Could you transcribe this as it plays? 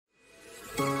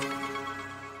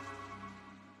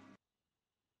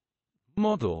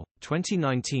Model,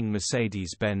 2019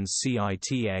 Mercedes-Benz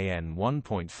CITAN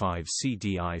 1.5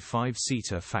 CDI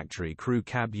 5-seater factory crew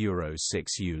cab Euro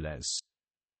 6 ULEZ.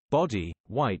 Body,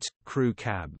 white, crew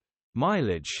cab.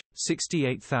 Mileage,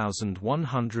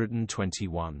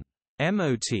 68,121.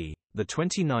 MOT, the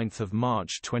 29th of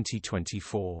March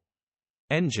 2024.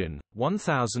 Engine,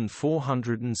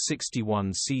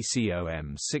 1461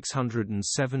 CCOM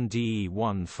 607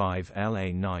 DE15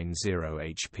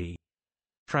 LA90 HP.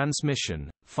 Transmission,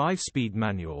 5-speed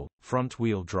manual,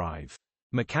 front-wheel drive.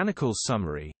 Mechanical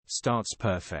summary, starts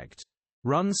perfect.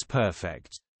 Runs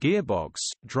perfect. Gearbox,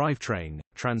 drivetrain,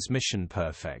 transmission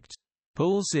perfect.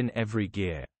 Pulls in every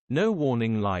gear. No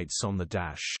warning lights on the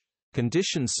dash.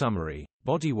 Condition summary,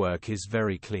 bodywork is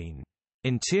very clean.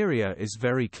 Interior is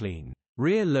very clean.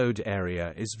 Rear load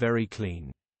area is very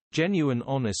clean. Genuine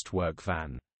honest work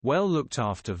van. Well looked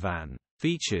after van.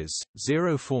 Features,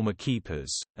 0 former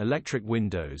keepers, electric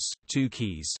windows, 2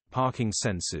 keys, parking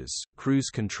sensors, cruise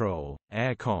control,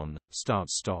 aircon,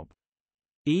 start-stop.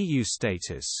 EU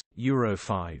status, Euro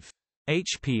 5.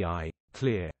 HPI,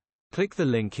 clear. Click the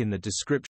link in the description.